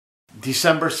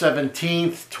December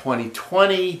 17th,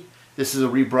 2020. This is a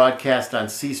rebroadcast on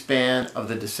C-SPAN of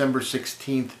the December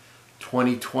 16th,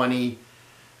 2020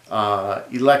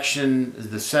 election,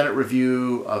 the Senate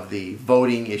review of the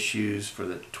voting issues for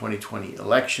the 2020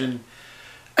 election.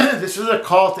 This is a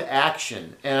call to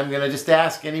action, and I'm going to just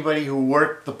ask anybody who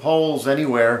worked the polls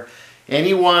anywhere,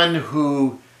 anyone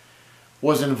who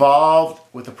was involved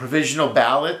with the provisional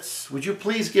ballots, would you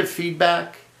please give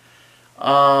feedback?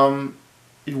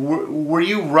 Were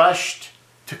you rushed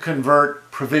to convert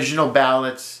provisional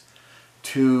ballots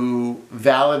to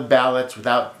valid ballots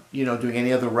without, doing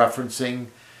any other referencing?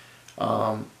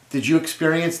 Did you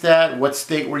experience that? What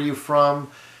state were you from?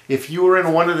 If you were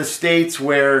in one of the states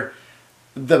where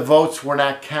the votes were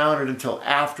not counted until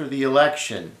after the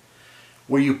election,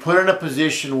 were you put in a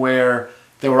position where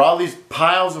there were all these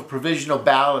piles of provisional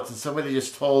ballots and somebody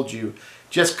just told you,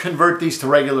 just convert these to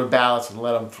regular ballots and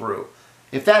let them through?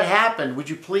 If that happened, would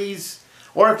you please,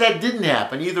 or if that didn't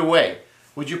happen, either way,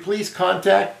 would you please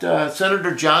contact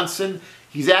Senator Johnson?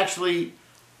 He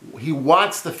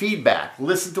wants the feedback.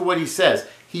 Listen to what he says.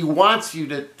 He wants you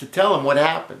to tell him what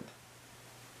happened.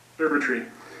 Observatory.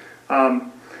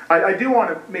 I do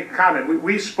want to make a comment.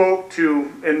 We spoke to,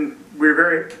 and we're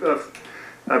very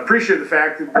appreciative of the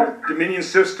fact that Dominion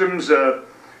Systems,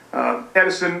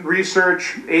 Edison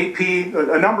Research, AP,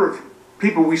 a number of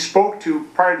people we spoke to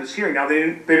prior to this hearing. Now,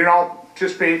 they didn't all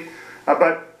participate,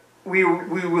 but we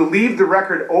will leave the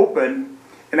record open,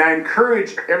 and I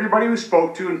encourage everybody we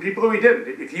spoke to and people that we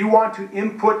didn't, if you want to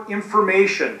input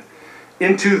information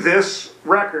into this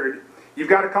record, you've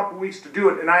got a couple weeks to do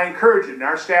it, and I encourage it, and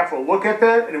our staff will look at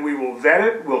that, and we will vet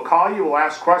it, we'll call you, we'll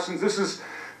ask questions.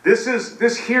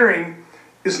 This hearing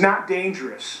is not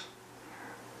dangerous.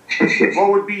 What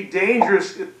would be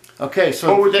dangerous is, okay,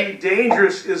 so what would be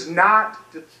dangerous is not.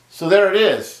 So there it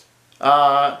is.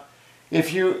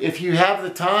 If you have the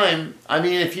time, I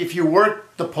mean, if you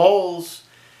worked the polls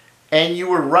and you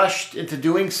were rushed into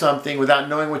doing something without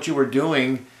knowing what you were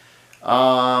doing,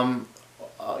 whatever.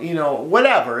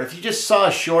 If you just saw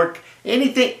a short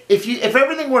anything, if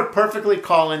everything worked perfectly,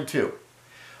 call in too.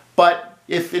 But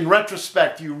if in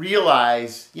retrospect you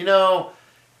realize,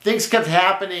 things kept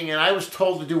happening and I was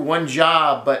told to do one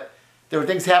job, but there were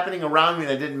things happening around me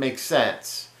that didn't make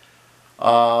sense.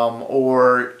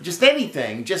 Or just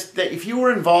anything. Just that if you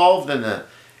were involved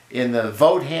in the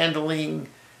vote handling,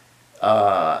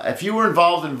 if you were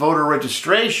involved in voter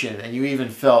registration and you even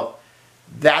felt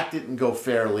that didn't go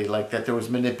fairly, like that there was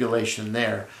manipulation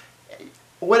there,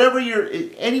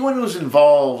 anyone who's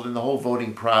involved in the whole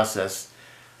voting process,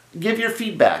 give your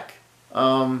feedback.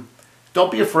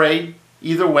 Don't be afraid.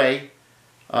 Either way,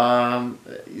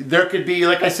 there could be,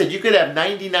 like I said, you could have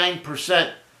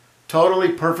 99%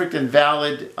 totally perfect and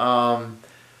valid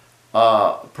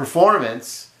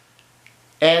performance,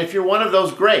 and if you're one of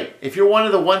those, great. If you're one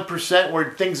of the 1%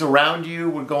 where things around you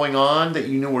were going on that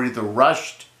you knew were either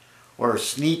rushed or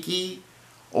sneaky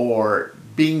or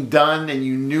being done and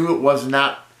you knew it was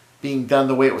not being done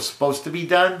the way it was supposed to be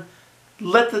done,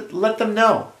 let them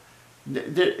know.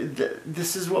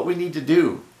 This is what we need to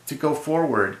do to go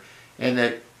forward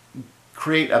and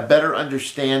create a better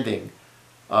understanding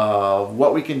of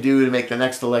what we can do to make the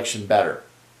next election better.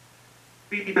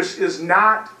 This is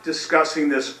not discussing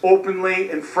this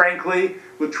openly and frankly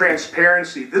with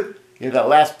transparency. That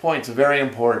last point is very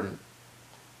important.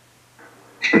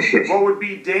 What would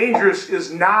be dangerous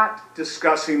is not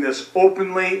discussing this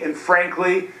openly and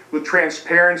frankly with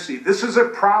transparency. This is a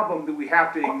problem that we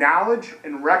have to acknowledge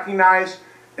and recognize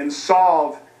and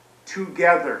solve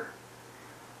together.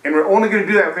 And we're only going to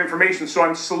do that with information. So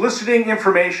I'm soliciting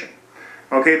information.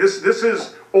 Okay, this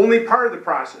is only part of the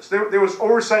process. There was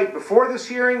oversight before this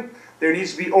hearing. There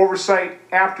needs to be oversight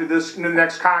after this in the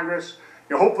next Congress.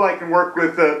 Hopefully I can work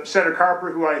with Senator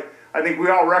Carper, who I think we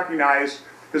all recognize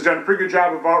has done a pretty good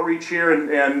job of outreach here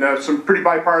and some pretty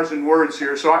bipartisan words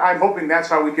here. So I'm hoping that's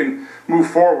how we can move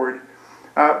forward.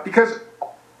 Because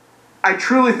I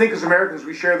truly think as Americans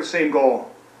we share the same goal.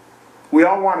 We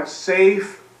all want a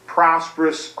safe,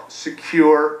 prosperous,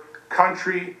 secure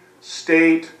country,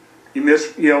 state,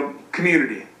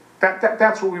 community.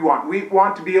 That's what we want. We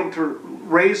want to be able to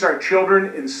raise our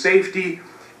children in safety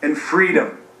and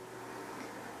freedom.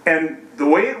 And the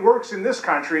way it works in this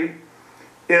country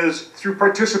is through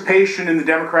participation in the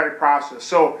democratic process.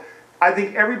 So I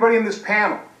think everybody in this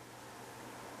panel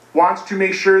wants to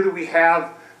make sure that we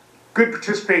have good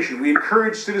participation. We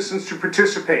encourage citizens to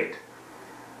participate.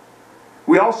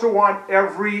 We also want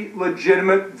every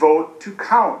legitimate vote to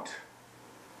count.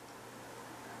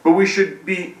 But we should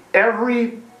be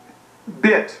every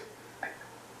bit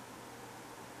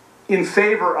in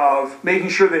favor of making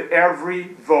sure that every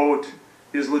vote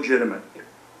is legitimate.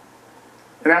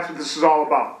 And that's what this is all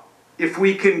about. If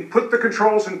we can put the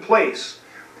controls in place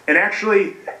and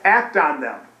actually act on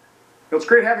them. You know, it's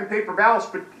great having paper ballots,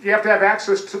 but you have to have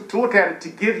access to look at it to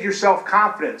give yourself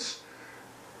confidence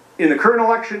in the current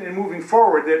election and moving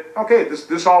forward that, okay,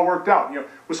 this all worked out. You know,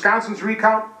 Wisconsin's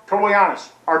recount, totally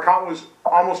honest, our count was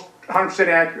almost 100%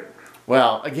 accurate.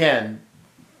 Well, again,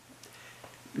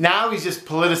 now he's just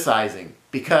politicizing,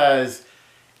 because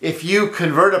if you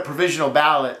convert a provisional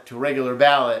ballot to a regular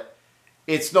ballot,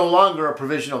 it's no longer a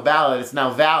provisional ballot, it's now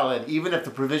valid, even if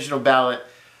the provisional ballot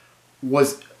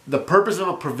was, the purpose of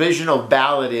a provisional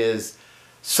ballot is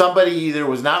somebody either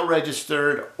was not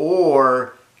registered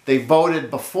or they voted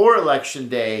before election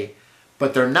day,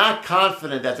 but they're not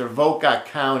confident that their vote got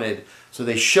counted, so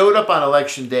they showed up on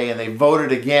election day and they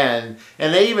voted again,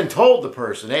 and they even told the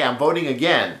person, hey, I'm voting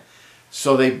again.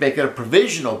 So they make it a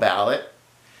provisional ballot,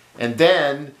 and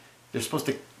then they're supposed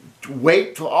to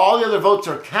wait till all the other votes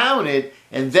are counted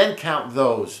and then count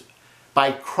those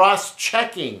by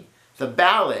cross-checking the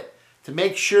ballot to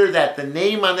make sure that the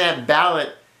name on that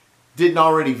ballot didn't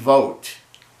already vote.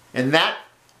 And that,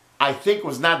 I think,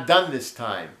 was not done this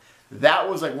time. That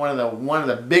was like one of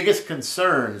the biggest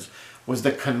concerns, was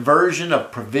the conversion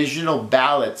of provisional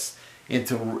ballots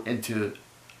into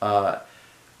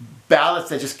ballots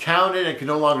that just counted and could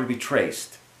no longer be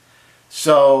traced.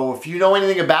 So if you know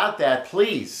anything about that,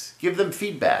 please give them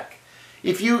feedback.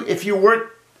 If you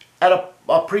work at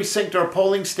a precinct or a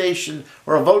polling station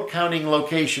or a vote counting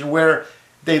location where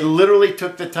they literally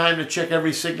took the time to check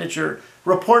every signature,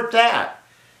 report that.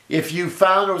 If you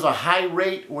found there was a high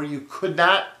rate where you could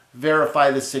not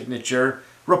verify the signature,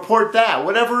 report that.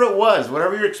 Whatever it was,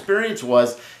 whatever your experience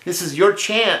was, this is your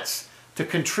chance to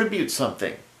contribute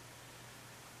something.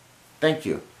 Thank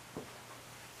you.